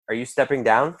Are you stepping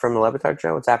down from the Levitard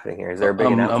show? What's happening here? Is there a big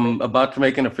announcement? I'm about to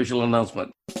make an official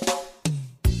announcement.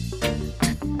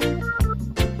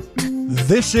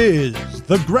 This is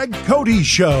the Greg Cote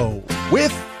Show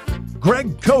with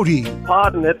Greg Cote.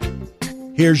 Pardon it.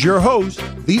 Here's your host,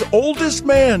 the oldest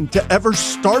man to ever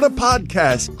start a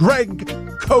podcast, Greg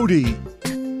Cote.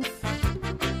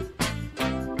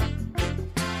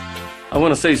 I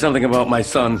want to say something about my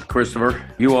son, Christopher.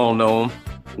 You all know him.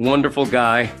 Wonderful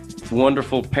guy,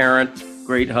 wonderful parent,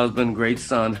 great husband, great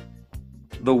son.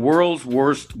 The world's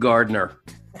worst gardener.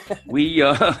 We,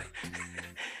 a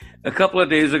couple of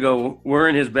days ago, we're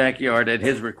in his backyard at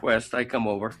his request. I come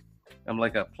over. I'm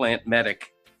like a plant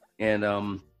medic.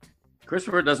 And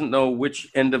Christopher doesn't know which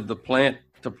end of the plant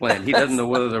to plant. He doesn't know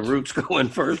whether the roots go in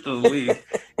first or the leaves.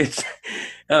 It's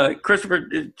Christopher,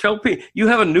 tell me, you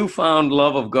have a newfound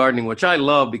love of gardening, which I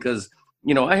love because,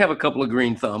 you know, I have a couple of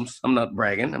green thumbs. I'm not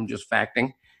bragging. I'm just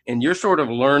facting. And you're sort of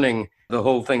learning the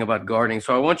whole thing about gardening.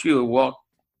 So I want you to walk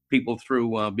people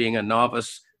through being a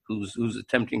novice who's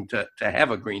attempting to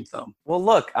have a green thumb. Well,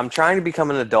 look, I'm trying to become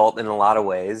an adult in a lot of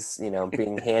ways, you know,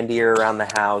 being handier around the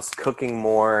house, cooking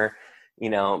more, you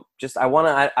know, just I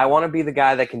want to be the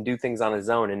guy that can do things on his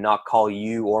own and not call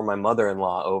you or my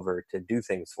mother-in-law over to do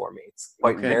things for me. It's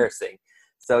quite embarrassing.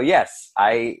 So yes,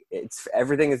 it's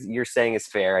everything you're saying is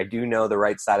fair. I do know the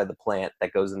right side of the plant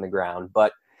that goes in the ground,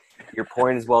 but your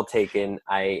point is well taken.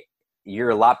 You're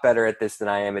a lot better at this than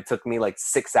I am. It took me like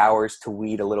 6 hours to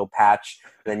weed a little patch.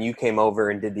 Then you came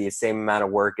over and did the same amount of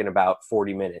work in about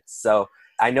 40 minutes. So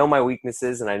I know my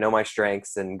weaknesses and I know my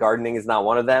strengths, and gardening is not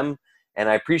one of them. And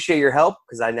I appreciate your help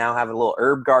because I now have a little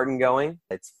herb garden going.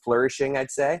 It's flourishing,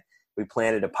 I'd say. We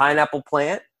planted a pineapple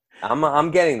plant.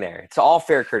 I'm getting there. It's all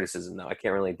fair criticism, though. I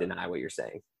can't really deny what you're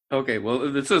saying. Okay, well,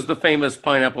 this is the famous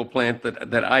pineapple plant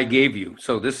that I gave you.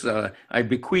 So this, I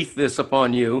bequeath this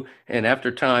upon you, and after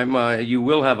time, you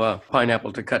will have a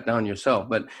pineapple to cut down yourself.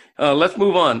 But let's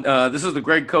move on. This is the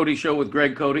Greg Cote Show with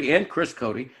Greg Cote and Chris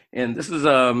Cote, and this is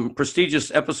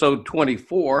prestigious episode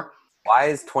 24. Why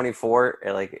is 24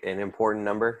 like an important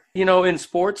number? You know, in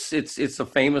sports, it's a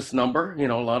famous number. You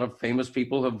know, a lot of famous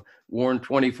people have worn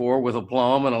 24 with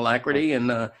aplomb and alacrity,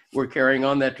 and we're carrying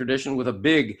on that tradition with a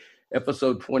big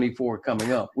episode 24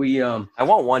 coming up. I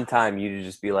want one time you to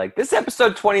just be like, this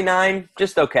episode 29,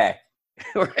 just okay.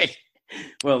 Right.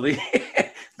 Well, the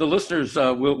listeners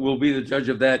will be the judge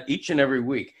of that each and every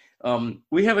week.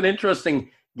 We have an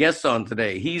interesting guest on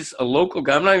today. He's a local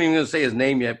guy. I'm not even going to say his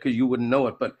name yet because you wouldn't know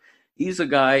it, but he's a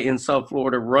guy in South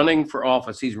Florida running for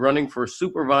office. He's running for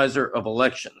supervisor of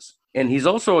elections. And he's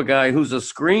also a guy who's a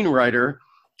screenwriter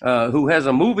who has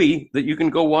a movie that you can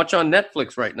go watch on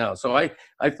Netflix right now. So I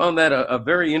found that a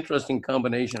very interesting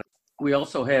combination. We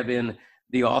also have in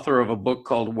the author of a book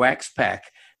called Wax Pack.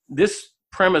 This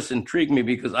premise intrigued me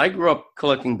because I grew up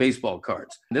collecting baseball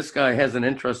cards. This guy has an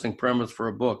interesting premise for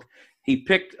a book. He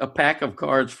picked a pack of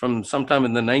cards from sometime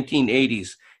in the 1980s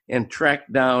and tried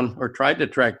to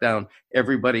track down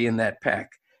everybody in that pack,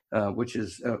 which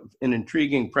is an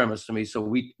intriguing premise to me. So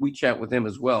we chat with him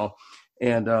as well.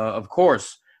 And of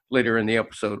course, later in the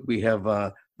episode, we have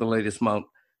the latest Mount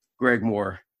Greg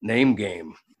Moore name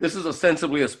game. This is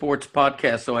ostensibly a sports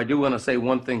podcast, so I do want to say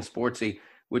one thing sportsy,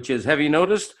 which is, have you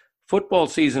noticed football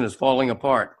season is falling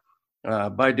apart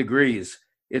by degrees?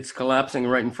 It's collapsing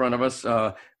right in front of us.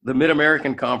 The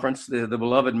Mid-American Conference, the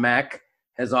beloved MAC,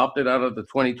 has opted out of the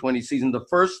 2020 season, the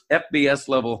first FBS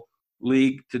level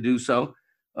league to do so.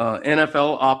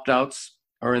 NFL opt-outs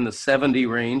are in the 70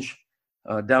 range.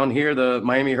 Down here, the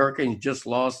Miami Hurricanes just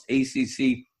lost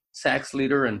ACC sacks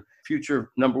leader and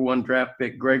future number one draft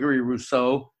pick Gregory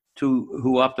Rousseau,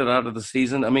 who opted out of the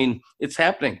season. I mean, it's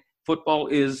happening. Football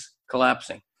is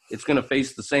collapsing. It's going to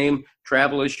face the same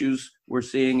travel issues we're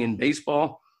seeing in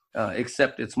baseball,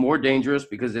 except it's more dangerous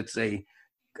because it's a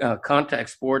contact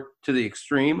sport to the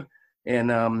extreme.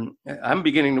 And I'm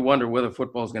beginning to wonder whether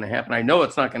football is going to happen. I know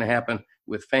it's not going to happen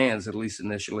with fans, at least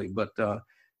initially. But do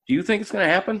you think it's going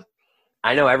to happen?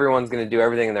 I know everyone's going to do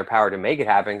everything in their power to make it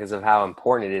happen because of how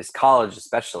important it is, college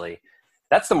especially.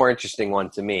 That's the more interesting one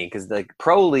to me because the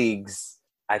pro leagues,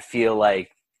 I feel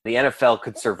like the NFL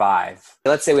could survive.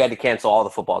 Let's say we had to cancel all the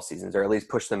football seasons or at least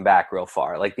push them back real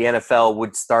far. Like the NFL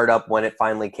would start up when it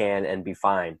finally can and be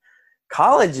fine.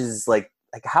 College is like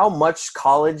how much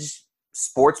college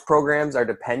sports programs are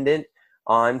dependent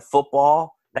on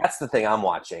football. That's the thing I'm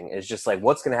watching is just like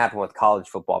what's going to happen with college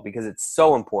football because it's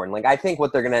so important. Like I think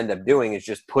what they're going to end up doing is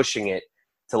just pushing it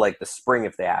to like the spring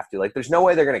if they have to. Like there's no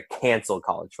way they're going to cancel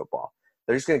college football.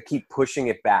 they're just going to keep pushing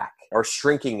it back or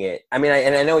shrinking it. I mean,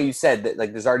 I know you said that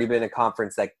like there's already been a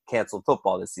conference that canceled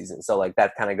football this season. So like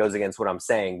that kind of goes against what I'm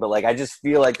saying. But like I just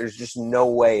feel like there's just no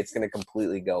way it's going to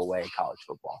completely go away in college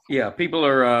football. Yeah, people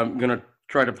are going to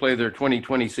try to play their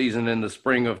 2020 season in the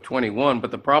spring of 21.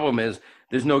 But the problem is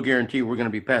there's no guarantee we're going to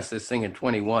be past this thing in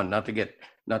 21, not to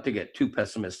get too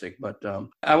pessimistic. But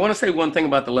I want to say one thing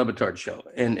about the Le Batard show.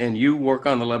 And you work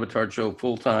on the Le Batard show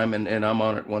full time, and I'm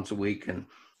on it once a week. And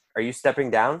are you stepping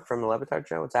down from the Le Batard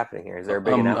show? What's happening here? Is there a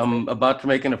big announcement? I'm about to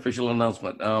make an official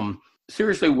announcement.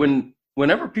 Seriously,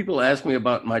 whenever people ask me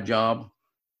about my job,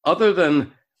 other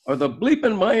than are the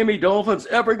bleeping Miami Dolphins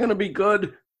ever going to be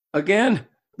good again?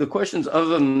 The questions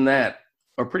other than that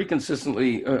are pretty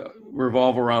consistently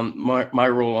revolve around my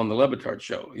role on the Le Batard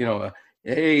show. You know,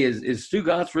 hey, is Stu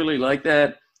Gatz really like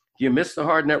that? Do you miss the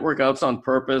hard net workouts on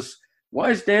purpose? Why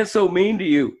is Dan so mean to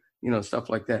you? You know, stuff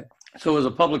like that. So as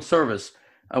a public service,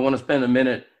 I want to spend a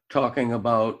minute talking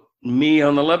about me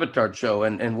on the Le Batard show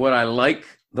and what I like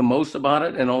the most about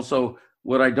it, and also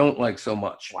what I don't like so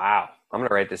much. Wow. I'm going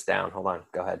to write this down. Hold on.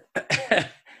 Go ahead.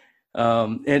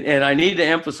 And I need to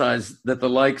emphasize that the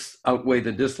likes outweigh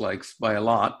the dislikes by a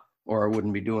lot, or I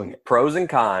wouldn't be doing it. Pros and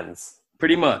cons.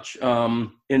 Pretty much.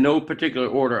 In no particular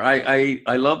order.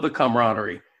 I love the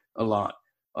camaraderie a lot,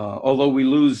 although we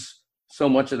lose so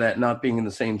much of that not being in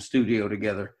the same studio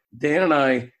together. Dan and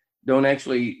I don't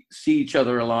actually see each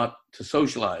other a lot to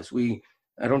socialize.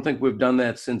 I don't think we've done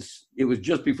that since it was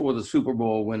just before the Super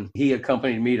Bowl when he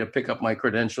accompanied me to pick up my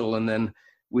credential, and then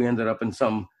we ended up in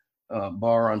some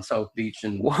bar on South Beach.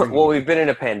 And well, we've been in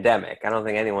a pandemic. I don't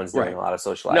think anyone's doing a lot of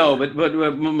socializing. No, but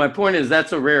my point is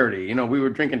that's a rarity. You know, we were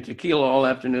drinking tequila all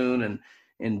afternoon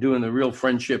and doing the real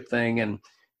friendship thing,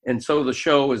 and so the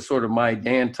show is sort of my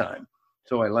Dan time.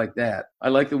 So I like that. I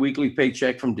like the weekly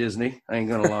paycheck from Disney. I ain't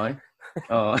gonna lie.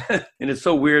 And it's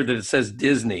so weird that it says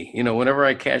Disney. You know, whenever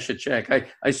I cash a check,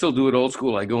 I still do it old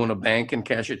school. I go in a bank and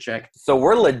cash a check. So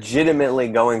we're legitimately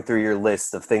going through your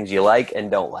list of things you like and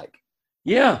don't like.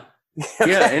 Yeah.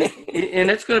 Yeah.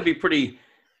 And it's going to be pretty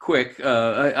quick.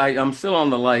 I'm still on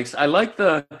the likes. I like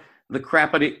the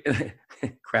crappity.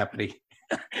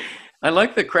 I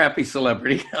like the crappy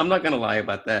celebrity. I'm not going to lie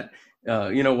about that.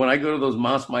 You know, when I go to those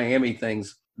Moss Miami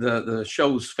things, the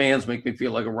show's fans make me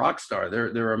feel like a rock star.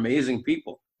 They're amazing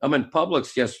people. I'm in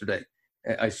Publix yesterday.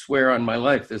 I swear on my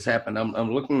life this happened.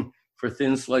 I'm looking for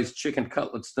thin sliced chicken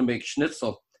cutlets to make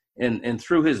schnitzel. And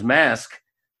through his mask,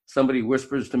 somebody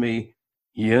whispers to me,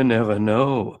 "You never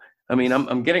know." I mean,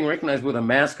 I'm getting recognized with a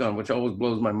mask on, which always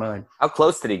blows my mind. How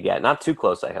close did he get? Not too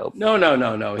close, I hope. No.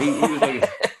 He was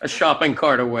like a shopping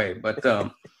cart away, but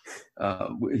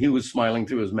he was smiling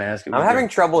through his mask. I'm having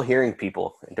trouble hearing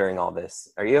people during all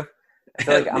this. Are you? I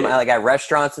feel like I'm like at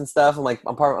restaurants and stuff. I'm like,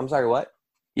 I'm sorry, what?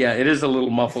 Yeah, it is a little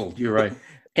muffled. You're right.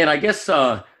 And I guess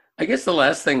the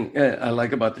last thing I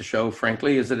like about the show,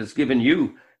 frankly, is that it's given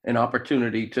you an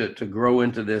opportunity to grow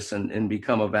into this and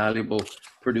become a valuable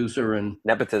producer. And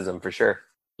nepotism for sure.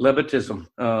 Levitism.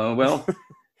 Well,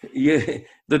 yeah,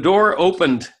 the door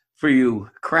opened for you,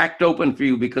 cracked open for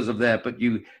you because of that, but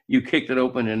you kicked it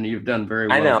open and you've done very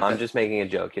well. I know. I'm just making a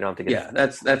joke. You don't have to get. Yeah,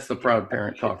 that's the proud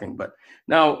parent talking. But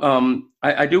now,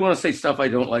 I do want to say stuff I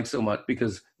don't like so much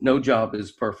because no job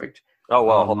is perfect. Oh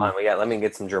well, hold on. Let me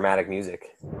get some dramatic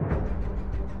music.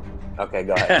 Okay,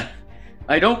 go ahead.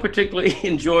 I don't particularly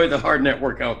enjoy the hard net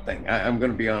workout thing. I'm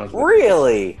going to be honest with you.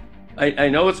 Really? I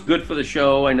know it's good for the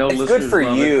show. I know it's listeners good for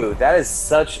love you. it. That is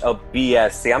such a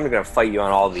BS. See, I'm going to fight you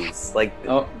on all these. Like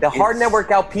the hard net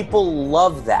workout, people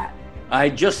love that. I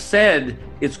just said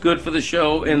it's good for the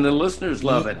show, and the listeners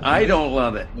love it. I don't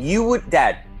love it. You would,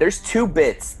 Dad. There's two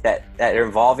bits that are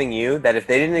involving you that if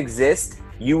they didn't exist,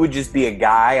 you would just be a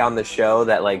guy on the show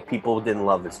that like people didn't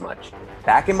love as much.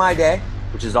 Back in my day,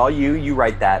 which is all you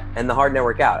write that, and the hard net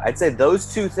workout. I'd say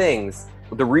those two things.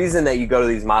 The reason that you go to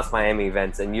these Moss Miami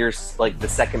events and you're like the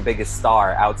second biggest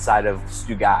star outside of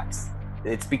Stu Gatz,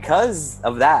 it's because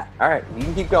of that. All right, you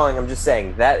can keep going. I'm just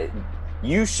saying that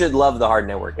you should love the hard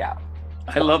net workout.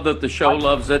 I love that the show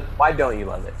loves it. Why don't you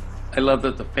love it? I love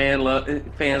that the fans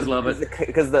love it.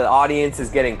 Because the audience is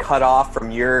getting cut off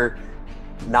from your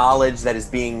knowledge that is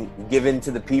being given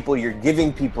to the people. You're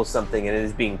giving people something and it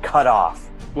is being cut off.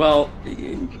 Well,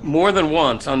 more than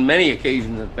once, on many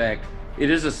occasions, in fact, it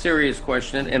is a serious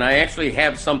question, and I actually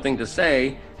have something to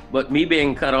say, but me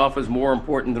being cut off is more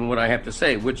important than what I have to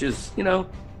say, which is, you know.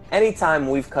 Anytime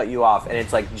we've cut you off and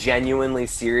it's like genuinely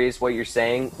serious what you're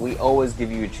saying, we always give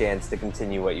you a chance to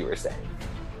continue what you were saying.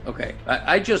 Okay.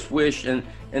 I just wish, and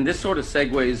this sort of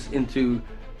segues into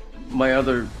my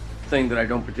other thing that I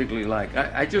don't particularly like.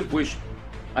 I just wish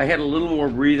I had a little more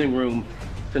breathing room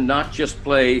to not just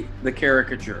play the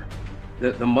caricature,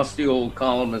 the musty old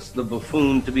columnist, the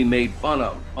buffoon to be made fun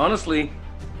of. Honestly,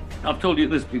 I've told you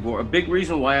this before. A big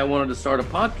reason why I wanted to start a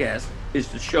podcast is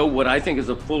to show what I think is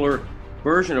a fuller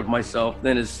version of myself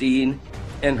than is seen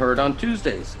and heard on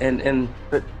Tuesdays.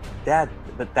 But Dad,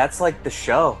 that's like the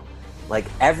show. Like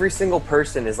every single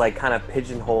person is like kind of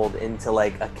pigeonholed into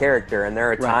like a character, and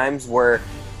there are times where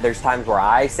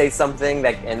I say something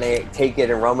that and they take it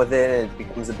and run with it, and it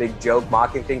becomes a big joke,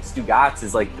 mocking thing. Stu Gatz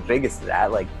is like the biggest of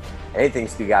that. Like anything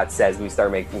Stu Gatz says, we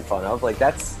start making fun of. Like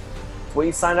that's what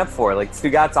you sign up for. Like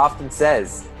Stu Gatz often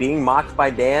says, being mocked by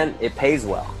Dan, it pays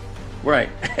well. Right.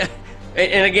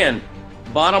 And again,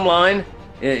 bottom line,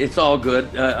 it's all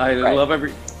good. I love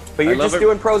every. But you're just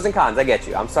doing pros and cons. I get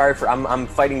you. I'm sorry I'm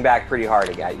fighting back pretty hard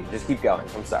at you. Just keep going.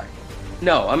 I'm sorry.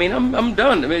 No, I mean I'm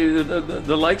done. I mean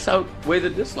the likes outweigh the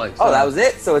dislikes. Oh, that was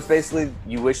it. So it's basically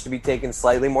you wish to be taken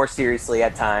slightly more seriously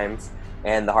at times,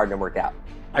 and the hard didn't work out.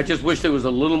 I just wish there was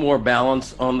a little more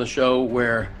balance on the show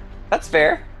where. That's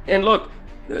fair. And look,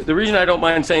 the reason I don't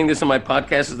mind saying this in my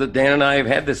podcast is that Dan and I have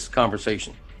had this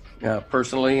conversation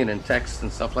personally and in text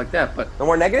and stuff like that. But no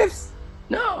more negatives?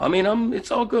 No, I mean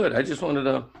it's all good. I just wanted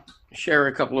to share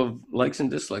a couple of likes and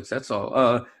dislikes. That's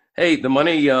all. Hey, the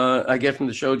money I get from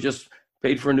the show just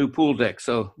paid for a new pool deck,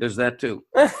 so there's that too.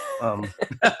 And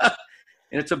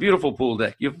it's a beautiful pool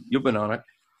deck. You've been on it.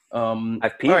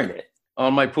 I've peed in it.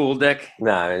 On my pool deck?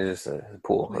 No, it's just a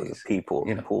pool. It's a pee pool.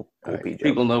 You know, pool pee joke.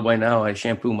 People know by now I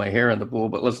shampoo my hair in the pool,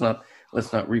 but let's not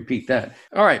repeat that.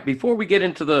 All right, before we get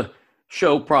into the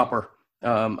show proper,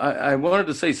 I wanted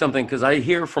to say something because I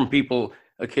hear from people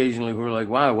occasionally who are like,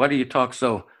 "Wow, why do you talk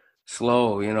so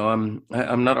slow?" You know,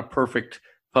 I'm not a perfect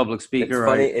public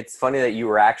speaker. It's funny that you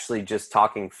were actually just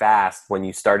talking fast when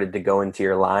you started to go into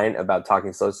your line about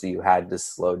talking slow, so you had to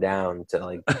slow down to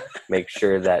like make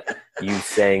sure that you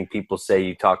saying people say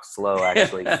you talk slow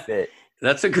actually fit.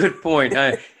 That's a good point.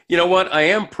 You know what? I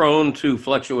am prone to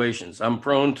fluctuations. I'm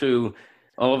prone to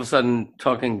all of a sudden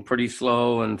talking pretty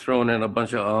slow and throwing in a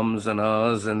bunch of ums and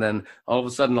ahs, and then all of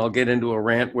a sudden I'll get into a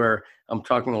rant where I'm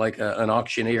talking like an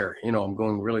auctioneer. You know, I'm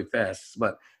going really fast.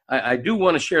 But I do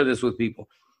want to share this with people.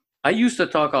 I used to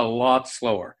talk a lot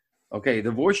slower. Okay, the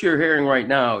voice you're hearing right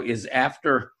now is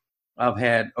after I've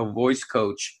had a voice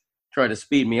coach try to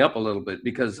speed me up a little bit,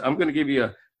 because I'm going to give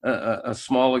you a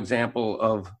small example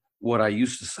of what I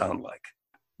used to sound like.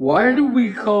 Why do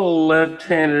we call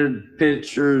left-handed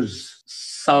pitchers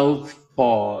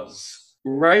southpaws?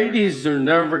 Righties are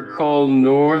never called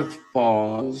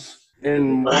northpaws.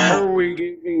 And why are we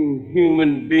giving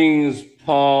human beings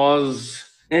paws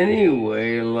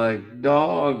anyway, like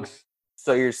dogs?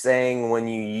 So you're saying when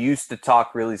you used to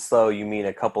talk really slow, you mean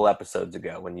a couple episodes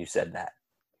ago when you said that?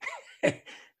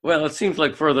 Well, it seems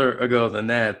like further ago than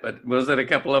that, but was it a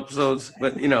couple episodes?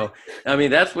 But, you know, I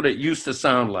mean, that's what it used to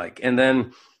sound like. And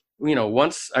then, you know,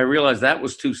 once I realized that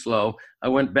was too slow, I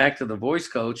went back to the voice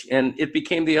coach, and it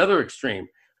became the other extreme.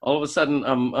 All of a sudden,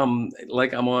 I'm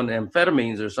like I'm on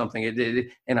amphetamines or something.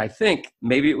 And I think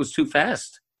maybe it was too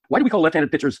fast. Why do we call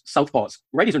left-handed pitchers southpaws?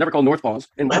 Righties are never called northpaws.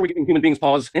 And why are we giving human beings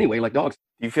paws anyway, like dogs?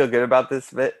 Do you feel good about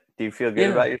this bit? Do you feel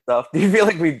good about yourself? Do you feel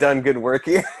like we've done good work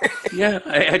here? Yeah,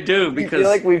 I do. Because do you feel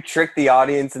like we've tricked the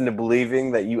audience into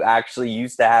believing that you actually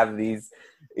used to have these,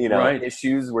 you know,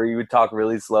 issues where you would talk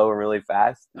really slow and really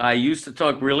fast? I used to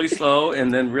talk really slow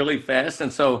and then really fast.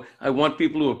 And so I want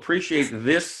people to appreciate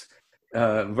this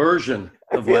version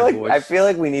of my voice. I feel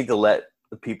like we need to let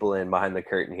the people in behind the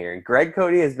curtain here. Greg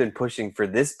Cote has been pushing for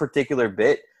this particular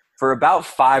bit for about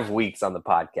 5 weeks on the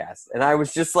podcast. And I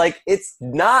was just like, it's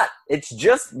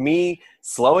just me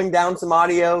slowing down some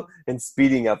audio and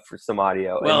speeding up for some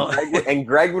audio. Well, and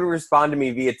Greg would respond to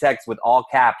me via text with all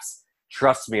caps,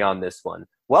 "Trust me on this one."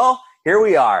 Well, here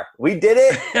we are. We did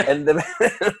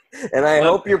it. And I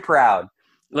hope you're proud.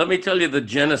 Let me tell you, the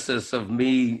genesis of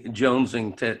me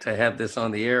jonesing to have this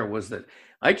on the air was that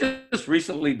I just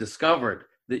recently discovered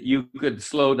that you could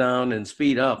slow down and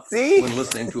speed up when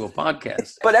listening to a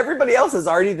podcast. But everybody else has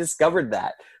already discovered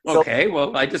that. Okay,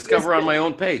 well, I discover on my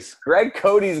own pace. Greg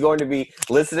Cody's going to be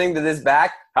listening to this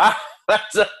back.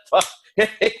 That's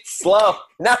it's slow.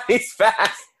 Now he's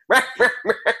fast.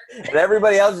 And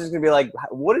everybody else is going to be like,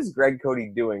 what is Greg Cote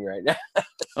doing right now?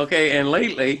 Okay, and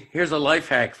lately, here's a life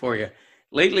hack for you.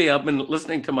 Lately, I've been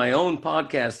listening to my own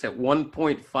podcast at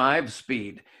 1.5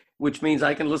 speed, which means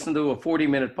I can listen to a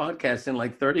 40-minute podcast in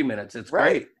like 30 minutes. It's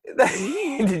great.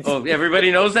 Oh,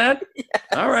 everybody knows that? Yes.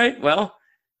 All right. Well,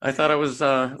 I thought I was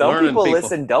Some learning people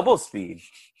listen double speed.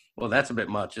 Well, that's a bit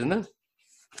much, isn't it?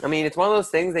 I mean, it's one of those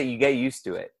things that you get used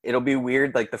to it. It'll be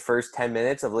weird, like the first 10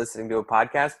 minutes of listening to a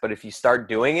podcast, but if you start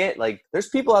doing it, like there's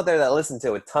people out there that listen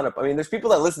to a ton of, I mean, there's people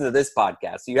that listen to this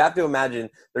podcast. So you have to imagine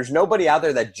there's nobody out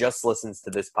there that just listens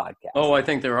to this podcast. Oh, I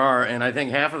think there are. And I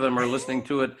think half of them are listening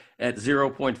to it at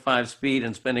 0.5 speed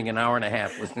and spending an hour and a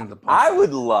half listening to the podcast. I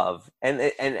would love,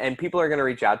 and people are going to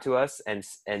reach out to us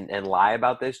and lie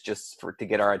about this just to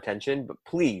get our attention. But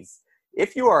please,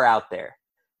 if you are out there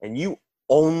and you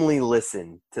only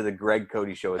listen to the Greg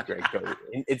Cote Show with Greg Cote,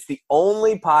 it's the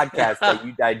only podcast that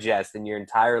you digest in your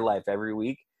entire life every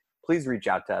week, please reach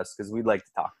out to us because we'd like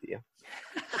to talk to you.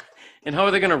 And how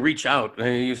are they going to reach out?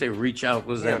 You say reach out.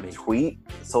 What does that mean? Tweet,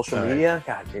 social media?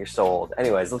 God, you're so old.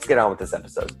 Anyways, let's get on with this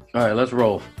episode. All right, let's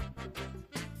roll.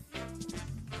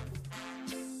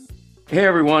 Hey,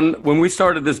 everyone. When we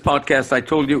started this podcast, I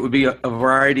told you it would be a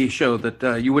variety show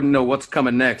that you wouldn't know what's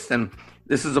coming next. And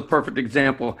this is a perfect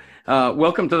example.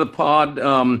 Welcome to the pod,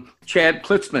 Chad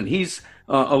Klitzman. He's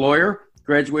a lawyer,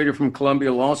 graduated from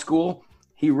Columbia Law School.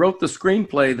 He wrote the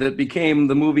screenplay that became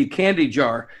the movie Candy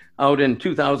Jar out in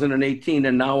 2018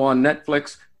 and now on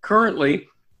Netflix. Currently,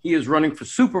 he is running for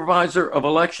supervisor of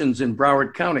elections in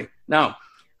Broward County. Now,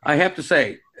 I have to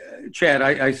say, Chad,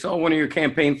 I saw one of your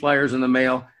campaign flyers in the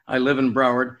mail. I live in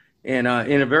Broward. And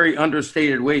in a very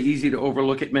understated way, easy to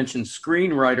overlook, it mentions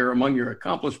screenwriter among your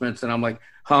accomplishments. And I'm like,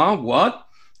 huh, what?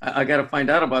 I got to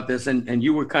find out about this. And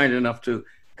you were kind enough to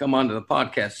come onto the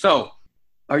podcast. So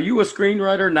are you a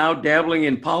screenwriter now dabbling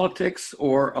in politics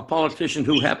or a politician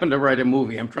who happened to write a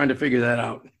movie? I'm trying to figure that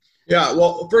out. Yeah,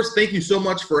 well, first, thank you so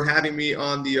much for having me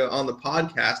on the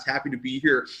podcast. Happy to be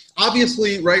here.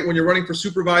 Obviously, right, when you're running for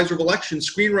supervisor of elections,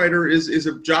 screenwriter is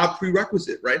a job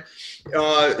prerequisite, right?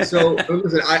 So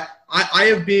listen, I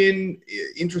have been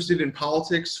interested in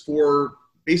politics for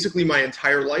basically my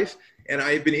entire life, and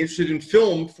I have been interested in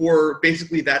film for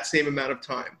basically that same amount of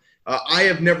time. I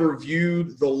have never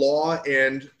viewed the law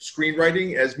and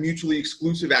screenwriting as mutually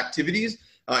exclusive activities.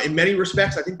 In many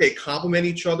respects, I think they complement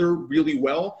each other really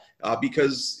well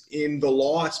because in the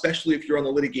law, especially if you're on the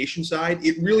litigation side,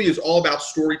 it really is all about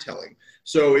storytelling.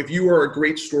 So if you are a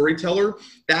great storyteller,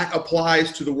 that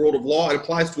applies to the world of law. It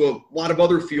applies to a lot of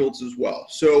other fields as well.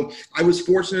 So I was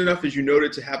fortunate enough, as you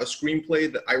noted, to have a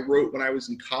screenplay that I wrote when I was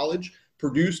in college,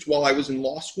 produced while I was in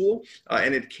law school,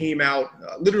 and it came out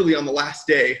literally on the last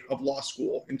day of law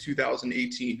school in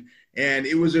 2018. And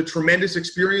it was a tremendous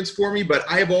experience for me, but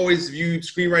I have always viewed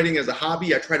screenwriting as a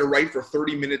hobby. I try to write for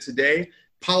 30 minutes a day.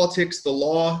 Politics, the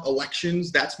law,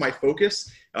 elections, that's my focus.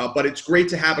 But it's great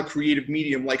to have a creative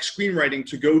medium like screenwriting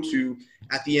to go to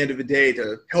at the end of the day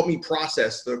to help me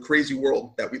process the crazy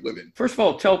world that we live in. First of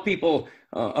all, tell people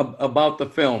about the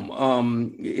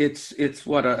film. It's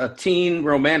what, a teen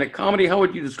romantic comedy? How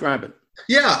would you describe it?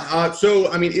 Yeah, so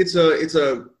I mean, it's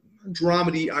a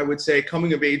dramedy, I would say,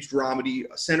 coming of age dramedy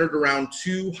centered around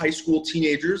two high school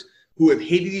teenagers who have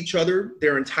hated each other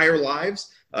their entire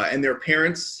lives, and their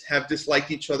parents have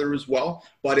disliked each other as well.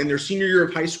 But in their senior year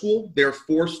of high school, they're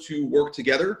forced to work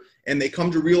together, and they come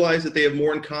to realize that they have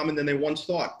more in common than they once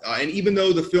thought. And even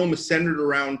though the film is centered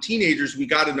around teenagers, we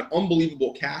got an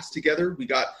unbelievable cast together. We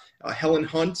got Helen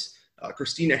Hunt,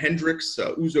 Christina Hendricks,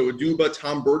 Uzo Aduba,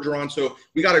 Tom Bergeron. So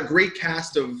we got a great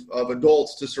cast of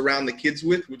adults to surround the kids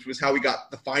with, which was how we got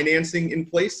the financing in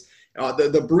place.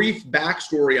 The brief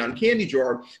backstory on Candy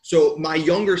Jar. So my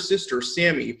younger sister,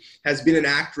 Sammy, has been an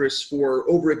actress for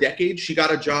over a decade. She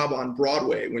got a job on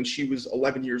Broadway when she was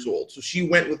 11 years old. So she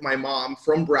went with my mom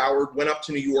from Broward, went up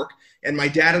to New York, and my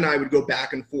dad and I would go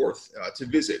back and forth to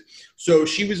visit. So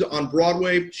she was on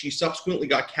Broadway. She subsequently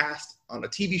got cast on a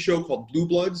TV show called Blue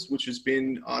Bloods, which has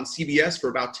been on CBS for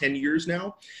about 10 years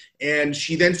now. And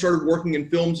she then started working in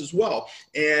films as well.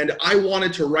 And I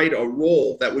wanted to write a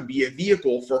role that would be a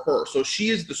vehicle for her. So she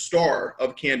is the star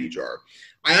of Candy Jar.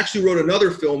 I actually wrote another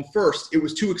film first. It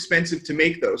was too expensive to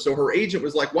make, though. So her agent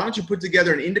was like, why don't you put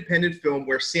together an independent film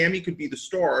where Sammy could be the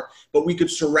star, but we could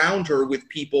surround her with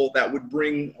people that would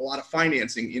bring a lot of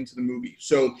financing into the movie.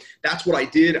 So that's what I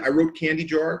did. I wrote Candy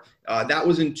Jar. That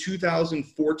was in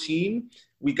 2014.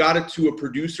 We got it to a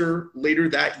producer later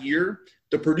that year.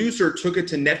 The producer took it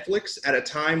to Netflix at a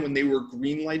time when they were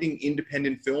greenlighting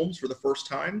independent films for the first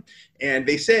time. And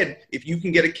they said, if you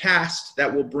can get a cast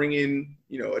that will bring in,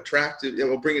 attract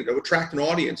an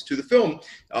audience to the film,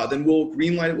 then we'll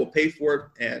greenlight it, we'll pay for it.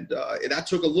 And that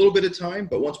took a little bit of time.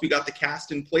 But once we got the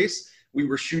cast in place, we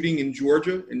were shooting in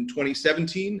Georgia in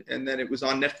 2017, and then it was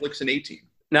on Netflix in 2018.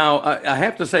 Now, I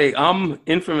have to say, I'm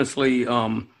infamously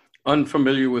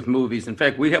unfamiliar with movies. In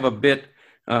fact, we have a bit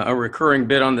a recurring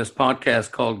bit on this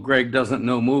podcast called Greg Doesn't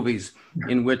Know Movies,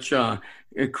 in which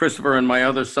Christopher and my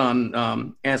other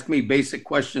son ask me basic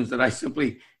questions that I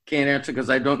simply can't answer because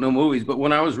I don't know movies. But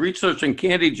when I was researching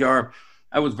Candy Jar,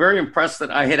 I was very impressed that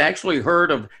I had actually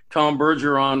heard of Tom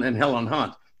Bergeron and Helen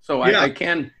Hunt. So Yeah.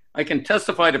 I can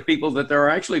testify to people that there are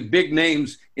actually big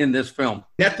names in this film.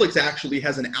 Netflix actually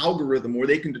has an algorithm where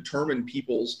they can determine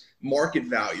people's market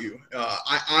value.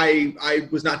 I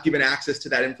was not given access to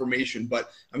that information,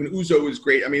 but I mean, Uzo is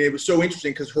great. I mean, it was so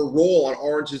interesting because her role on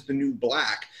Orange is the New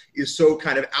Black is so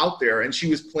kind of out there, and she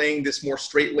was playing this more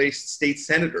straight-laced state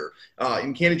senator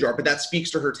in Candy Jar, but that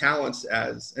speaks to her talents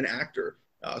as an actor.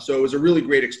 So it was a really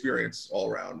great experience all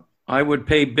around. I would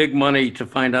pay big money to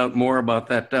find out more about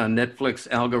that Netflix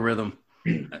algorithm.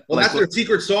 Well, that's their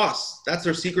secret sauce. That's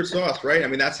their secret sauce, right? I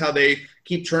mean, that's how they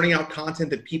keep churning out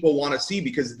content that people want to see,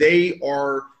 because they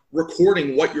are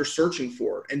recording what you're searching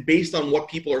for. And based on what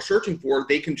people are searching for,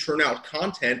 they can churn out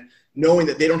content knowing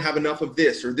that they don't have enough of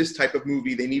this or this type of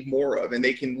movie they need more of. And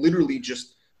they can literally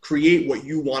just create what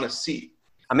you want to see.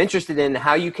 I'm interested in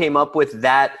how you came up with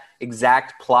that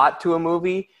exact plot to a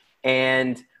movie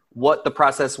and what the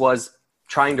process was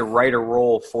trying to write a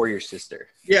role for your sister.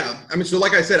 Yeah, I mean, so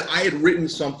like I said, I had written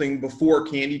something before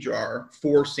Candy Jar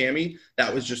for Sammy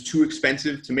that was just too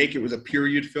expensive to make. It was a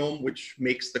period film, which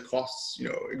makes the costs,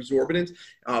 exorbitant.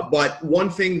 But one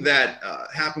thing that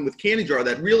happened with Candy Jar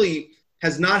that really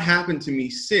has not happened to me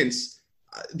since,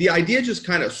 the idea just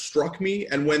kind of struck me.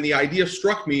 And when the idea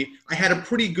struck me, I had a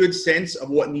pretty good sense of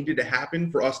what needed to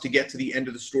happen for us to get to the end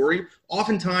of the story.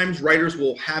 Oftentimes, writers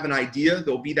will have an idea,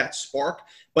 there'll be that spark.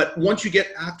 But once you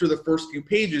get after the first few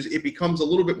pages, it becomes a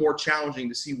little bit more challenging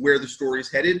to see where the story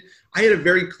is headed. I had a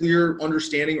very clear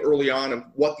understanding early on of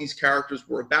what these characters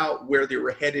were about, where they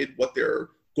were headed, what their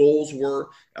goals were.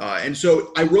 And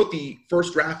so I wrote the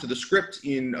first draft of the script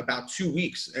in about 2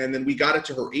 weeks, and then we got it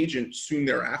to her agent soon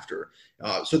thereafter.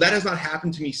 So that has not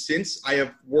happened to me since. I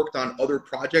have worked on other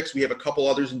projects. We have a couple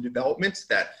others in development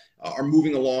that are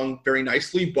moving along very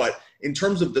nicely. But in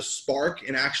terms of the spark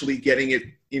and actually getting it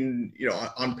in,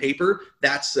 on paper,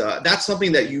 that's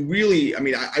something that you really, I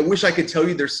mean, I wish I could tell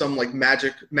you there's some like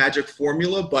magic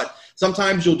formula, but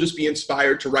sometimes you'll just be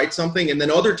inspired to write something. And then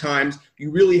other times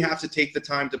you really have to take the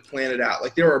time to plan it out.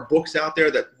 Like there are books out there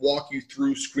that walk you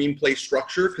through screenplay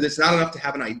structure, because it's not enough to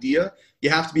have an idea. You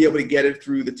have to be able to get it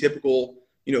through the typical,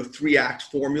 3-act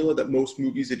formula that most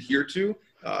movies adhere to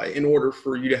in order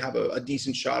for you to have a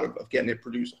decent shot of getting it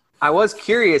produced. I was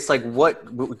curious, like,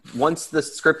 once the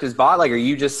script is bought, like, are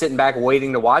you just sitting back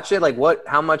waiting to watch it? Like,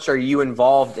 how much are you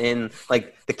involved in,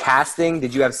 like, the casting?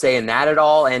 Did you have say in that at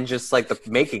all? And just, like, the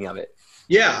making of it?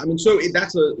 Yeah, I mean, so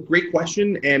that's a great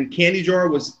question. And Candy Jar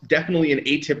was definitely an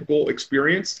atypical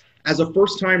experience. As a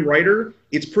first-time writer,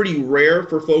 it's pretty rare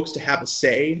for folks to have a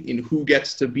say in who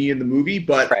gets to be in the movie,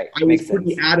 but right. I was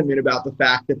pretty adamant about the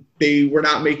fact that they were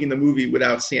not making the movie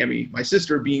without Sammy, my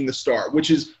sister, being the star,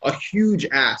 which is a huge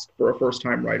ask for a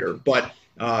first-time writer. But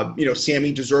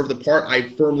Sammy deserved the part. I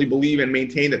firmly believe and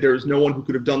maintain that there is no one who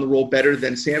could have done the role better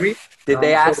than Sammy. Did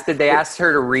they ask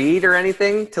her to read or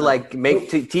anything to like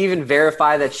to even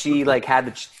verify that she like had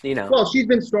the Well, she's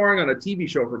been starring on a TV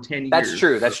show for 10 years. That's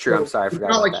true. That's true. I'm sorry, I forgot.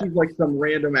 It's not like she's like some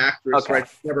random actress, right?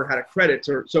 She's never had a credit.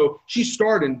 So she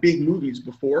starred in big movies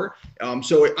before.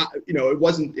 It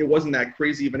wasn't that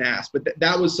crazy of an ask, but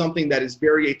that was something that is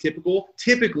very atypical.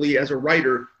 Typically, as a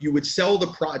writer, you would sell the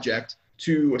project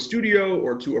to a studio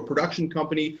or to a production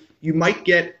company. You might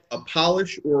get a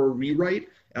polish or a rewrite,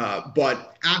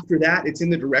 but after that, it's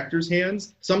in the director's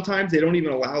hands. Sometimes they don't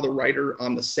even allow the writer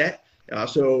on the set,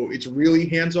 so it's really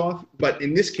hands-off. But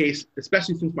in this case,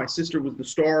 especially since my sister was the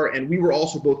star and we were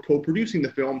also both co-producing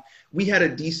the film, we had a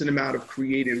decent amount of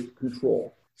creative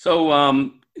control.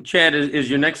 So, Chad, is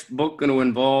your next book going to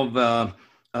involve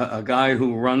a guy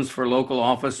who runs for local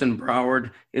office in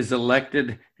Broward, is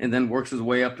elected, and then works his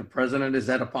way up to president? Is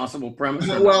that a possible premise?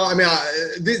 Well, I mean,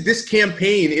 this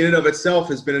campaign in and of itself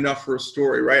has been enough for a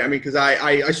story, right? I mean, because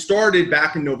I started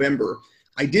back in November.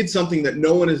 I did something that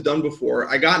no one has done before.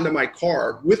 I got into my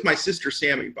car with my sister,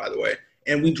 Sammy, by the way,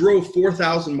 and we drove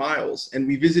 4,000 miles, and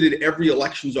we visited every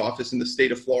elections office in the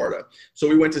state of Florida. So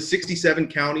we went to 67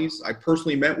 counties. I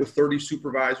personally met with 30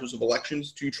 supervisors of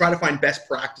elections to try to find best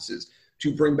practices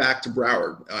to bring back to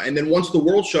Broward. And then once the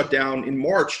world shut down in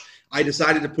March, I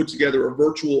decided to put together a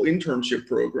virtual internship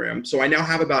program. So I now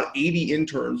have about 80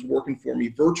 interns working for me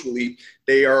virtually.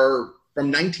 They are from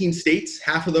 19 states.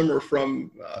 Half of them are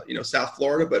from, South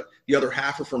Florida, but the other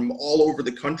half are from all over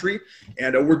the country.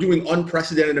 And we're doing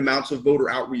unprecedented amounts of voter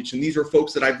outreach. And these are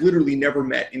folks that I've literally never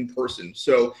met in person.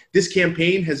 So this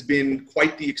campaign has been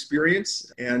quite the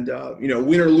experience. And,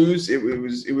 win or lose, it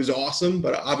was awesome.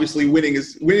 But obviously winning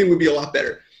would be a lot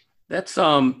better. That's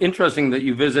interesting that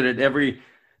you visited every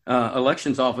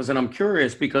elections office. And I'm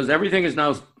curious because everything is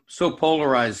now so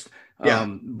polarized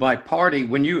by party.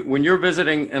 When you're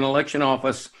visiting an election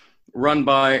office run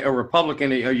by a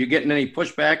Republican, are you getting any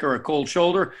pushback or a cold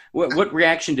shoulder? What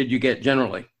reaction did you get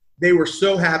generally? They were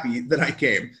so happy that I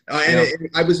came. And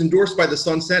I was endorsed by the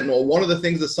Sun Sentinel. One of the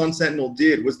things the Sun Sentinel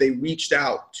did was they reached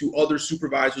out to other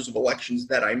supervisors of elections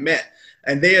that I met.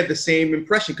 And they had the same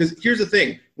impression. Because here's the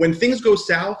thing. When things go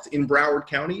south in Broward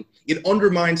County, it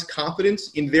undermines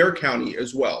confidence in their county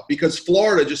as well. Because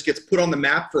Florida just gets put on the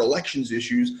map for elections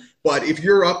issues. But if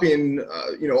you're up in,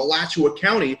 Alachua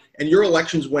County and your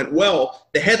elections went well,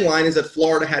 the headline is that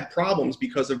Florida had problems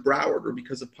because of Broward or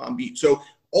because of Palm Beach. So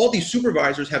all these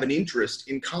supervisors have an interest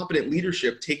in competent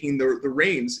leadership taking the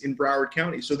reins in Broward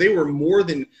County. So they were more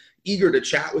than eager to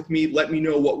chat with me, let me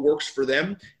know what works for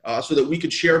them so that we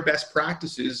could share best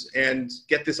practices and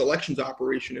get this elections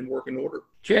operation in working order.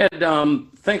 Chad,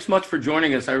 thanks much for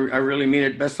joining us. I really mean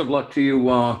it. Best of luck to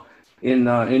you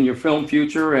in your film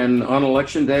future and on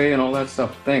election day and all that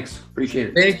stuff. Thanks. Appreciate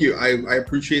it. Thank you. I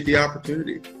appreciate the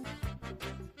opportunity.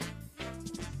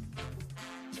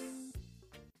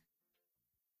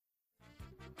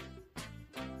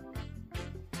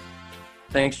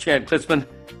 Thanks, Chad Klitzman,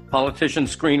 politician,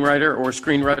 screenwriter, or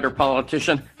screenwriter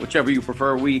politician, whichever you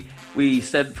prefer. We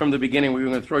said from the beginning we were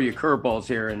going to throw you curveballs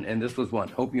here, and this was one.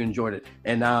 Hope you enjoyed it.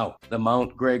 And now the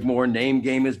Mount Greg Moore name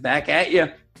game is back at you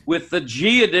with the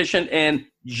G edition, and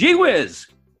gee whiz,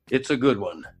 it's a good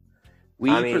one. We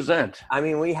present.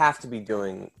 We have to be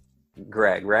doing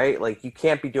Greg, right? Like, you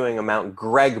can't be doing a Mount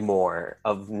Greg Moore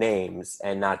of names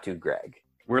and not do Greg.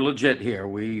 We're legit here.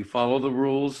 We follow the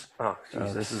rules. Oh,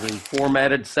 this is a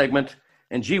formatted segment.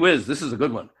 And gee whiz, this is a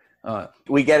good one.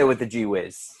 We get it with the gee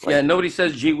whiz. Nobody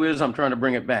says gee whiz. I'm trying to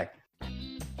bring it back.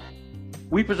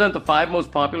 We present the 5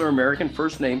 most popular American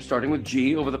first names starting with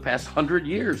G over the past 100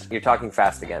 years. You're talking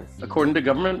fast again. According to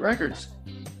government records.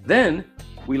 Then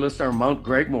we list our Mount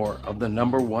Gregmore of the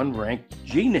number 1 ranked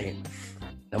G name.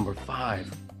 Number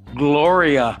 5,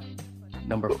 Gloria.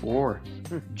 Number 4,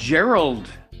 Gerald.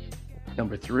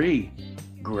 Number 3,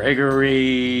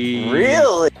 Gregory.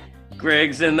 Really?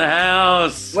 Greg's in the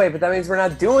house. Wait, but that means we're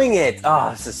not doing it.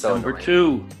 Oh, this is so Number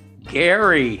annoying. 2,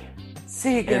 Gary.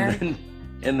 See you, Gary.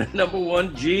 And the number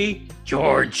 1 G,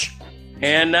 George.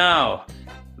 And now,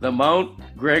 the Mount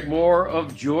Gregmore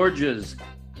of Georges.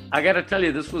 I got to tell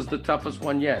you, this was the toughest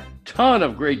one yet. Ton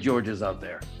of great Georges out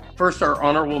there. First, our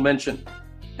honorable mention,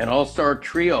 an all-star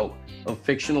trio of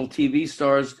fictional TV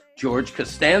stars, George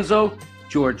Costanzo,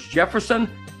 George Jefferson,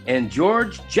 and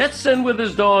George Jetson with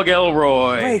his dog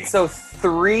Elroy. Wait, so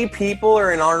 3 people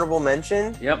are in honorable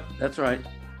mention? Yep, that's right.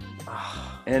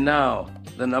 And now,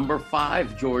 the number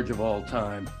 5 George of all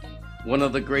time. One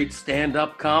of the great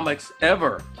stand-up comics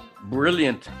ever.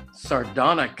 Brilliant,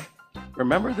 sardonic.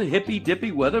 Remember the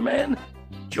hippy-dippy weatherman?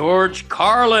 George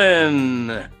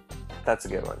Carlin. That's a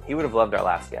good one. He would have loved our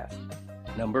last guest.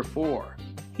 Number 4.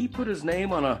 He put his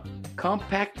name on a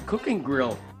compact cooking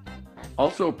grill.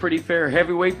 Also a pretty fair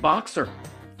heavyweight boxer.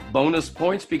 Bonus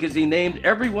points because he named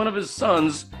every one of his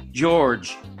sons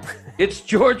George. It's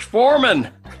George Foreman.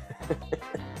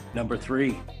 Number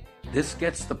 3. This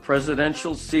gets the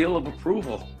presidential seal of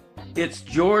approval. It's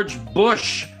George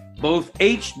Bush, both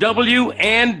H-W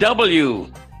and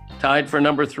W. Tied for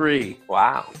number 3.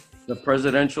 Wow. The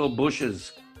presidential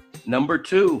Bushes. Number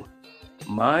 2.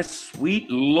 My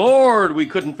sweet Lord, we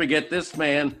couldn't forget this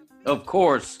man. Of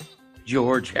course,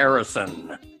 George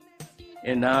Harrison.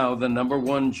 And now the number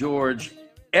 1 George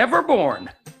ever born.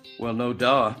 Well, no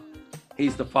duh.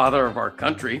 He's the father of our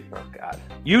country. Oh, God.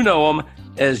 You know him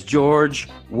as George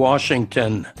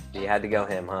Washington. You had to go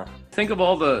him, huh? Think of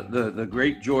all the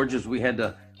great Georges we had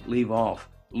to leave off.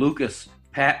 Lucas,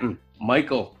 Patton,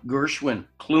 Michael, Gershwin,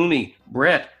 Clooney,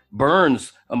 Brett,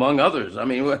 Burns, among others. I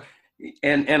mean,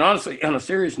 and honestly, on a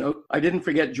serious note, I didn't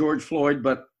forget George Floyd,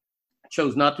 but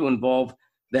chose not to involve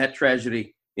that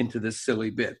tragedy into this silly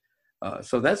bit.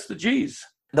 So that's the G's.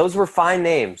 Those were fine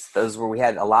names. Those were, we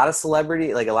had a lot of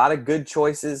celebrity, like a lot of good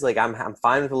choices. Like I'm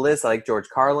fine with the list. I like George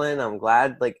Carlin. I'm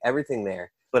glad, like everything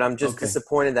there. But I'm just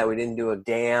disappointed that we didn't do a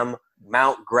damn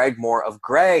Mount Gregmore of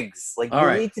Greg's. Like,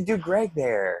 you need to do Greg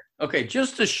there. Okay,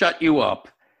 just to shut you up,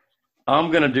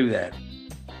 I'm going to do that.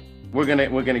 we're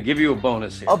gonna give you a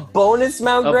bonus here. A bonus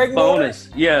Mount A Gregmore? bonus,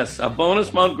 yes, a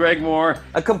bonus Mount Gregmore.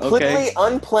 A completely Okay.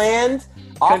 unplanned,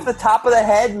 off the top of the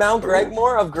head Mount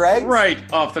Gregmore of Greg's? Right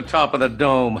off the top of the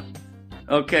dome.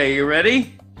 Okay, you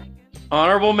ready?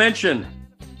 Honorable mention.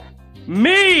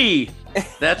 Me!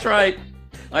 That's right.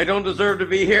 I don't deserve to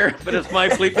be here, but it's my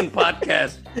bleeping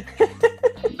podcast.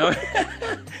 No.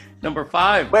 Number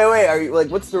 5. Wait, are you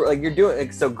what's the you're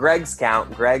doing so Greg's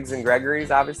count, Greg's and Gregory's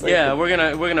obviously? Yeah, we're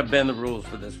gonna bend the rules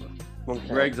for this one. Okay.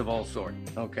 Greg's of all sorts.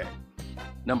 Okay.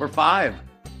 Number 5.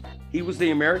 He was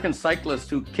the American cyclist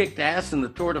who kicked ass in the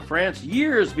Tour de France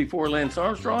years before Lance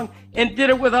Armstrong and did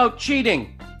it without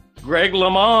cheating. Greg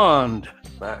LeMond.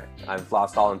 All right. I've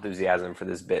lost all enthusiasm for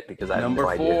this bit because I have Number no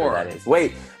idea 4. who that is.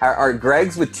 Wait, are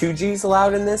Greg's with 2 G's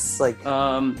allowed in this?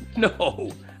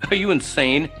 No. Are you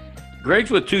insane?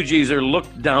 Gregs with 2 G's are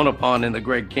looked down upon in the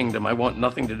Greg kingdom. I want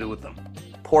nothing to do with them.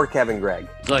 Poor Kevin Gregg.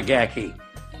 Zagacki.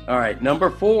 All right, number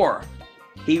 4.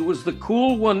 He was the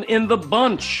cool one in the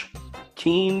bunch.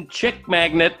 Teen chick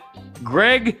magnet,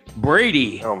 Greg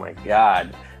Brady. Oh my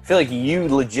God. I feel like you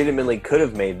legitimately could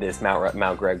have made this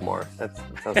Mount Gregmore. That's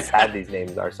how sad these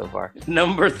names are so far.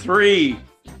 Number 3.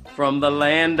 From the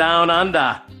land down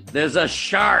under, there's a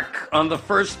shark on the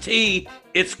first tee.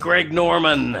 It's Greg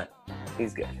Norman.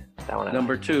 He's good. That one.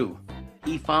 Number 2.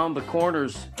 He found the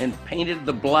corners and painted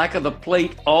the black of the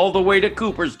plate all the way to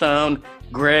Cooperstown.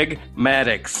 Greg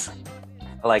Maddox.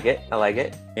 I like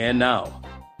it. And now,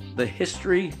 the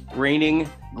history reigning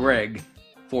Greg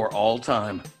for all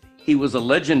time. He was a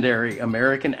legendary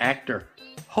American actor.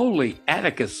 Holy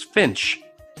Atticus Finch.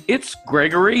 It's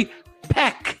Gregory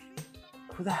Peck.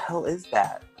 Who the hell is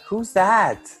that? Who's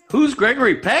that? Who's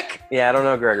Gregory Peck? Yeah, I don't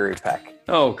know Gregory Peck.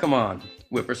 Oh, come on,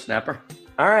 whippersnapper.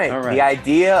 All right. All right. The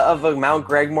idea of a Mount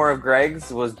Gregmore of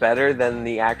Greg's was better than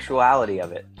the actuality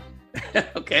of it.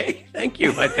 Okay, thank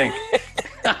you, I think.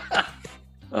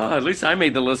 At least I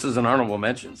made the list as an honorable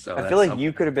mention. So I feel like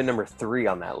you could have been number 3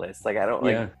 on that list. I don't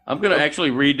like. Yeah, I'm going to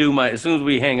actually redo as soon as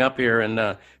we hang up here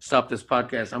and stop this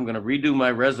podcast, I'm going to redo my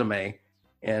resume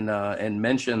and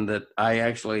mention that I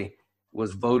actually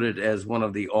was voted as one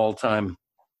of the all-time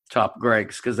top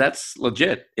Gregs, because that's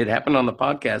legit. It happened on the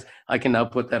podcast. I can now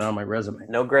put that on my resume.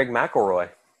 No Greg McElroy.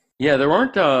 Yeah, there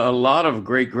aren't a lot of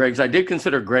great Gregs. I did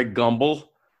consider Greg Gumbel,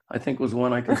 I think was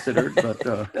one I considered,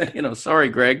 but, sorry,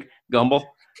 Greg Gumbel.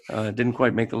 Didn't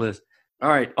quite make the list. All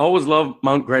right. Always love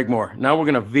Mount Gregmore. Now we're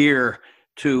going to veer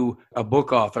to a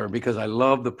book author because I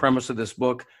love the premise of this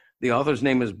book. The author's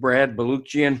name is Brad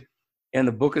Baluchian, and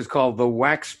the book is called The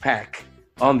Wax Pack: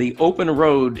 On the Open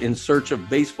Road in Search of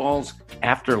Baseball's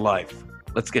Afterlife.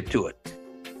 Let's get to it.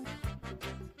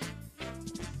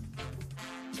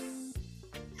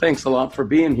 Thanks a lot for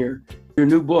being here. Your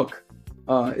new book,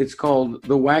 it's called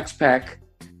The Wax Pack: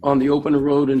 On the Open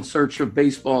Road in Search of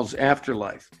Baseball's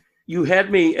Afterlife. You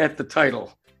had me at the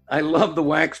title. I love the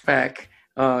Wax Pack.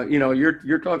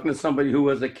 You're talking to somebody who,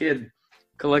 as a kid,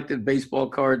 collected baseball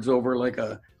cards over like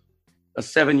a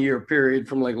 7-year period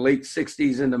from like late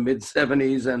 60s into mid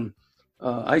 70s. And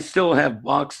I still have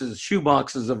shoe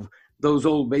boxes of those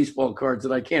old baseball cards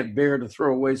that I can't bear to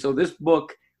throw away. So this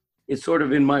book is sort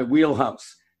of in my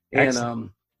wheelhouse. Excellent. And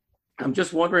I'm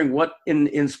just wondering what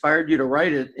inspired you to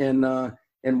write it, and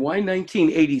why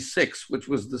 1986, which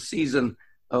was the season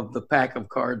of the pack of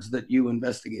cards that you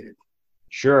investigated?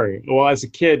 Sure. Well, as a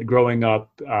kid growing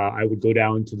up, I would go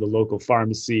down to the local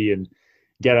pharmacy and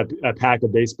get a pack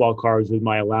of baseball cards with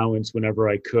my allowance whenever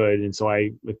I could. And so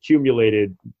I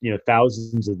accumulated,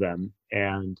 thousands of them.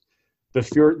 And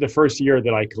the first year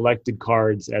that I collected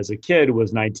cards as a kid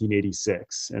was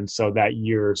 1986. And so that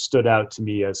year stood out to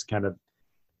me as kind of,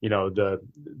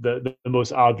 the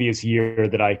most obvious year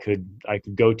that I could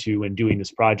go to in doing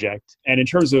this project. And in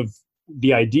terms of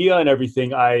the idea and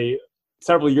everything,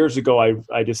 several years ago,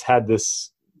 I just had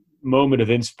this moment of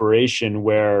inspiration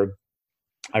where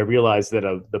I realized that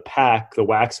the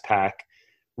wax pack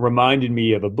reminded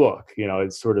me of a book.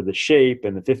 It's sort of the shape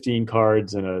and the 15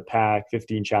 cards in a pack,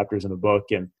 15 chapters in a book.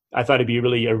 And I thought it'd be a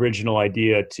really original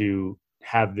idea to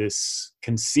have this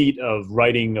conceit of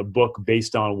writing a book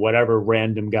based on whatever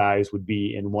random guys would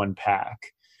be in one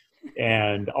pack.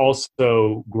 And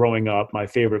also growing up, my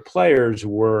favorite players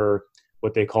were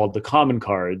what they called the common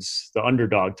cards, the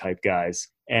underdog type guys.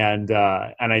 And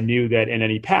I knew that in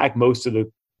any pack, most of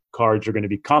the cards are going to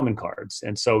be common cards.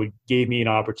 And so it gave me an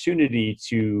opportunity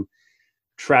to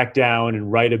track down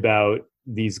and write about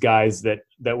these guys that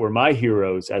were my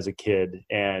heroes as a kid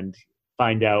and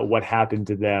find out what happened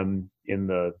to them in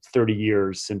the 30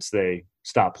 years since they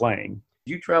stopped playing.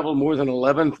 You traveled more than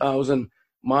 11,000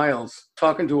 miles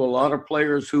talking to a lot of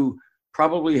players who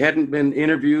probably hadn't been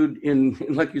interviewed in,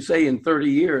 like you say, in 30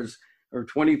 years or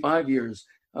 25 years.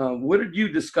 What did you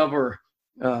discover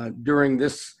during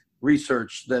this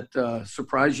research that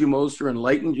surprised you most or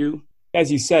enlightened you? As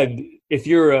you said, if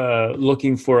you're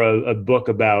looking for a book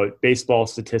about baseball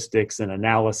statistics and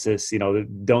analysis,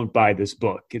 don't buy this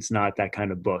book. It's not that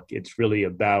kind of book. It's really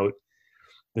about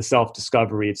the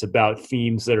self-discovery. It's about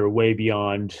themes that are way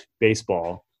beyond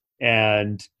baseball.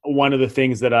 And one of the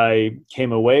things that I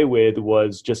came away with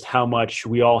was just how much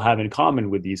we all have in common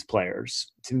with these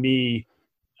players. To me,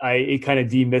 it kind of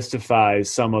demystifies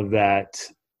some of that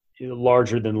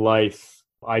larger than life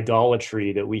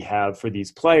idolatry that we have for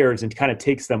these players and kind of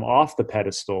takes them off the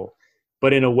pedestal,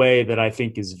 but in a way that I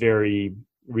think is very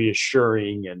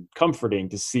reassuring and comforting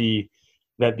to see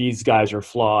that these guys are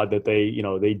flawed, that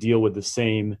they deal with the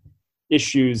same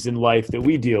issues in life that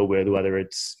we deal with, whether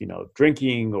it's,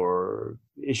 drinking or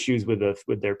issues with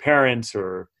their parents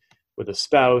or with a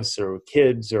spouse or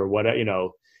kids or whatever,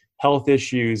 health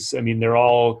issues. I mean, they're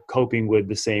all coping with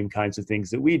the same kinds of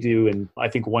things that we do. And I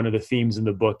think one of the themes in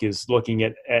the book is looking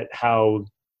at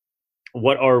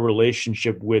what our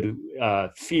relationship with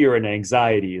fear and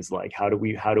anxiety is like. How do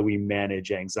we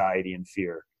manage anxiety and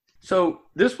fear? So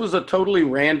this was a totally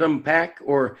random pack,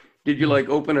 or did you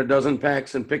open a dozen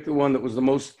packs and pick the one that was the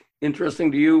most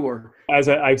interesting to you? Or as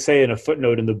I say in a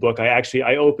footnote in the book,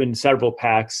 I opened several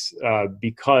packs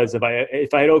because if I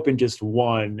had opened just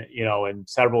one, and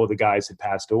several of the guys had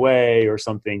passed away or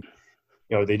something,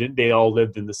 they all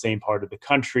lived in the same part of the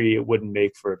country, it wouldn't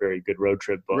make for a very good road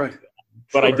trip book. Right.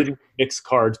 But Sure. I didn't mix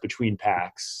cards between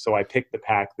packs, so I picked the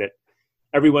pack that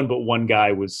everyone but one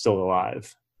guy was still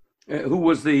alive. Who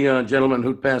was the gentleman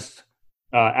who passed?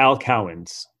 Al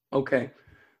Cowens. Okay.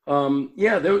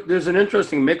 There's an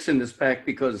interesting mix in this pack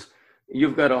because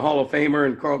you've got a Hall of Famer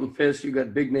in Carlton Fisk. You've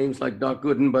got big names like Doc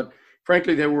Gooden, but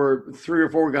frankly, there were 3 or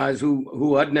 4 guys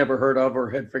who I'd never heard of or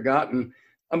had forgotten.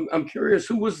 I'm curious,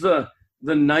 who was the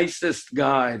nicest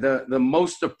guy, the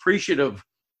most appreciative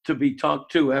to be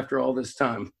talked to after all this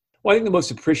time? Well, I think the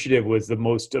most appreciative was the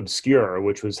most obscure,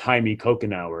 which was Jaime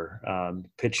Kokenauer,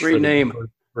 pitched Great name.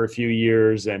 For a few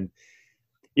years. And,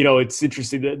 it's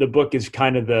interesting. The book is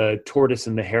kind of the tortoise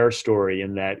and the hare story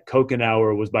in that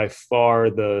Kokenauer was by far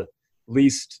the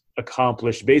least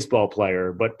accomplished baseball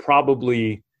player, but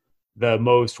probably the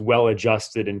most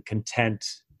well-adjusted and content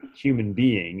human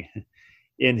being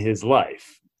in his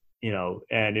life,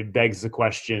 and it begs the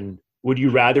question, would you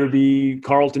rather be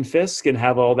Carlton Fisk and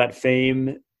have all that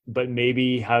fame, but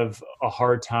maybe have a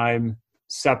hard time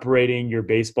separating your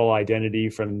baseball identity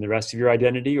from the rest of your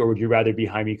identity? Or would you rather be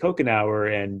Jaime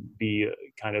Kokenauer and be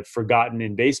kind of forgotten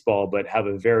in baseball, but have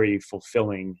a very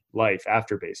fulfilling life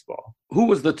after baseball? Who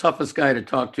was the toughest guy to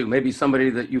talk to? Maybe somebody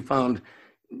that you found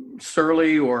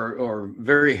surly or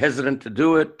very hesitant to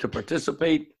do it, to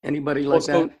participate? Anybody like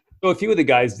that? So a few of the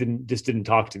guys didn't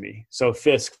talk to me. So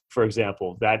Fisk, for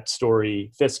example, that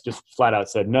story, Fisk just flat out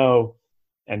said no.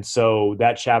 And so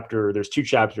that chapter, there's 2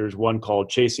 chapters, one called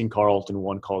Chasing Carlton,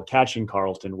 one called Catching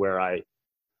Carlton, where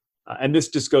and this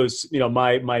just goes,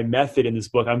 my method in this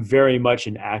book, I'm very much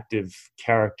an active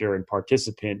character and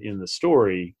participant in the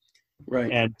story.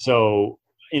 Right. And so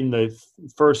in the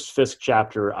first Fisk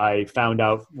chapter, I found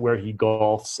out where he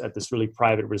golfs at this really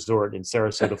private resort in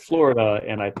Sarasota, Florida,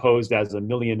 and I posed as a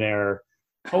millionaire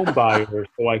home buyer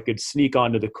so I could sneak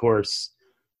onto the course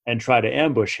and try to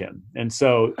ambush him. And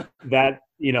so that,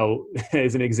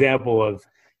 is an example of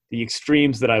the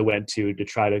extremes that I went to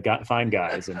try to find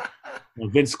guys. And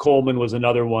Vince Coleman was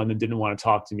another one that didn't want to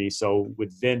talk to me. So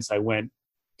with Vince, I went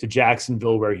to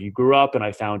Jacksonville where he grew up, and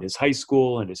I found his high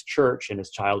school and his church and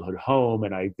his childhood home,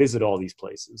 and I visit all these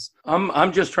places.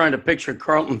 I'm just trying to picture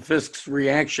Carlton Fisk's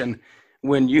reaction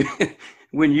when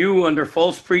you under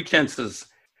false pretenses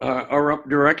are up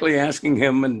directly asking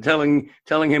him and telling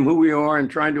him who we are and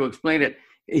trying to explain it.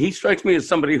 He strikes me as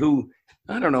somebody who,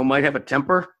 I don't know, might have a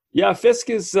temper. Yeah, Fisk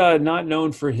is not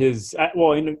known for his,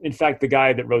 in fact, the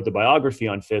guy that wrote the biography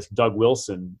on Fisk, Doug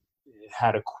Wilson,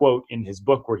 had a quote in his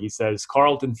book where he says,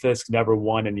 Carlton Fisk never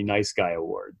won any nice guy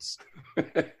awards.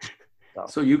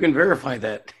 So you can verify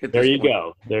that. There you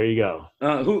go.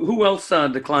 Who else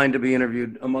declined to be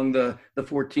interviewed among the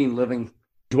 14 living?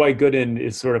 Dwight Gooden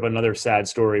is sort of another sad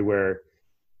story where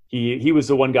he was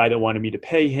the one guy that wanted me to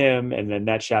pay him. And then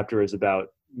that chapter is about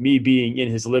me being in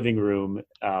his living room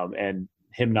and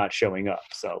him not showing up.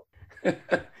 So,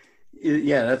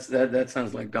 yeah, that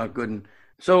sounds like Doc Gooden.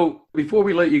 So before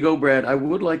we let you go, Brad, I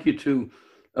would like you to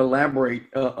elaborate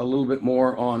a little bit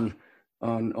more on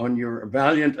your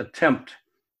valiant attempt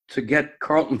to get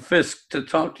Carlton Fisk to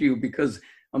talk to you, because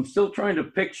I'm still trying to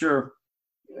picture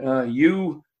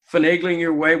you finagling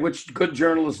your way, which good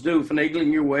journalists do,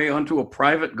 finagling your way onto a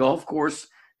private golf course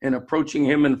and approaching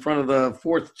him in front of the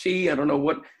fourth tee. I don't know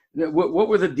what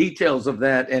were the details of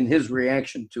that and his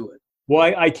reaction to it.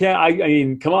 Well, I can't. I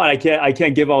mean, come on, I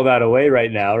can't give all that away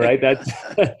right now, right? That's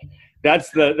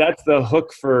the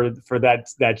hook for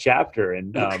that chapter,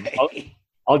 and Okay.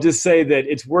 I'll just say that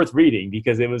it's worth reading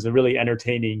because it was a really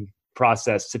entertaining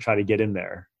process to try to get in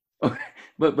there.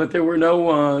 But there were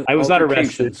no. I was not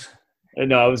arrested. altercations.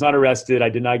 No, I was not arrested. I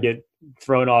did not get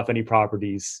thrown off any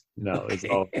properties. No, it's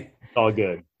all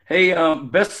good. Hey,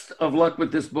 best of luck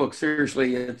with this book.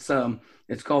 Seriously, it's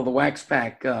called The Wax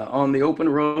Pack, on the open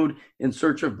road in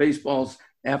search of baseball's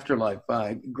afterlife.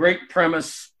 Great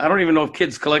premise. I don't even know if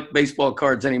kids collect baseball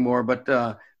cards anymore,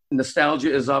 but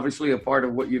nostalgia is obviously a part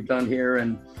of what you've done here,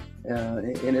 and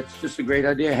it's just a great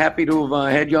idea. Happy to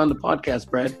have had you on the podcast,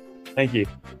 Brad. Thank you.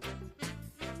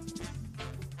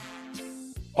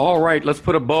 All right, let's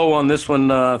put a bow on this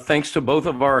one. Thanks to both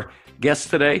of our guests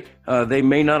today. They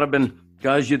may not have been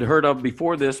guys you'd heard of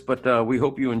before this, but we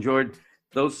hope you enjoyed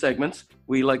those segments.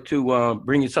 We like to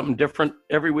bring you something different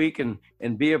every week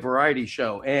and be a variety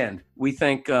show. And we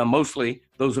thank mostly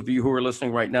those of you who are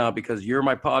listening right now, because you're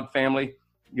my pod family.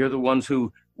 You're the ones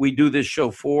who we do this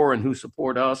show for and who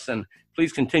support us. And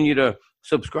please continue to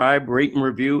subscribe, rate, and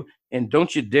review. And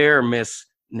don't you dare miss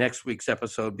next week's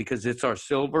episode, because it's our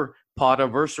silver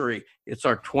podiversary. It's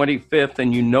our 25th,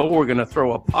 and you know we're going to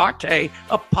throw a party,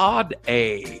 a pod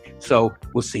A. So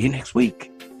we'll see you next week.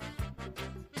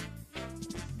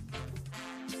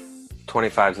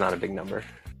 25 is not a big number.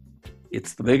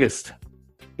 It's the biggest.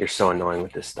 You're so annoying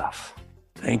with this stuff.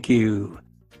 Thank you.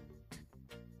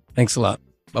 Thanks a lot.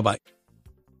 Bye-bye.